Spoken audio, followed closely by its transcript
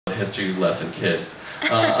history lesson, kids.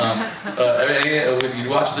 You'd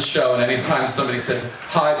watch the show, and anytime somebody said,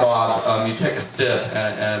 "Hi, Bob," you take a sip,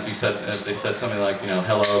 and if they said something like,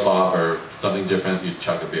 "Hello, Bob," or something different, you'd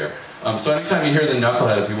chug a beer. So anytime you hear the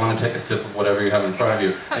Knucklehead, if you want to take a sip of whatever you have in front of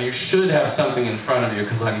you, and you should have something in front of you,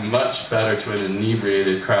 because I'm much better to an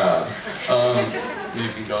inebriated crowd, you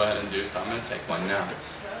can go ahead and do so. I'm going to take one now.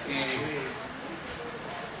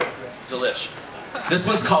 Delish. This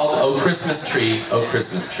one's called "Oh Christmas Tree, Oh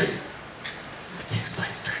Christmas Tree." It takes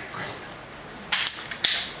place during Christmas.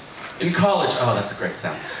 In college, oh, that's a great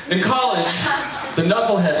sound. In college, the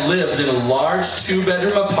Knucklehead lived in a large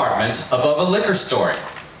 2-bedroom apartment above a liquor store.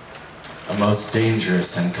 A most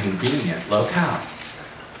dangerous and convenient locale.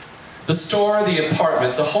 The store, the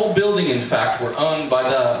apartment, the whole building, in fact, were owned by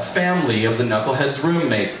the family of the Knucklehead's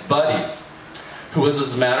roommate, Buddy, who was,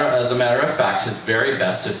 as a matter of fact, his very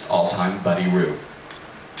bestest all-time buddy-roo.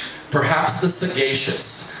 Perhaps the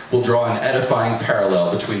sagacious will draw an edifying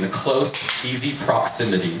parallel between the close, easy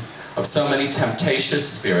proximity of so many temptatious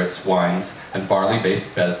spirits, wines, and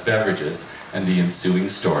barley-based beverages and the ensuing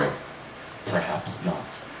story. Perhaps not.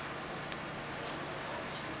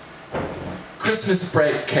 Christmas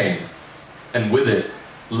break came, and with it,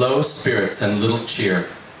 low spirits and little cheer.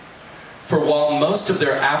 For while most of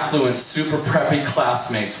their affluent, super preppy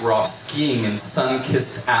classmates were off skiing in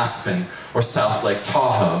sun-kissed Aspen or South Lake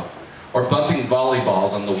Tahoe, or bumping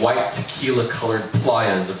volleyballs on the white tequila-colored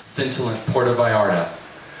playas of scintillant Puerto Vallarta,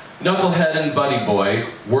 Knucklehead and Buddy Boy,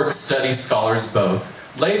 work-study scholars both,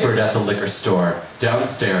 labored at the liquor store,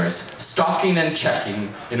 downstairs, stocking and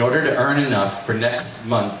checking in order to earn enough for next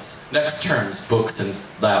term's books and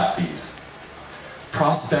lab fees.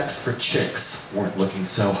 Prospects for chicks weren't looking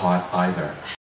so hot either.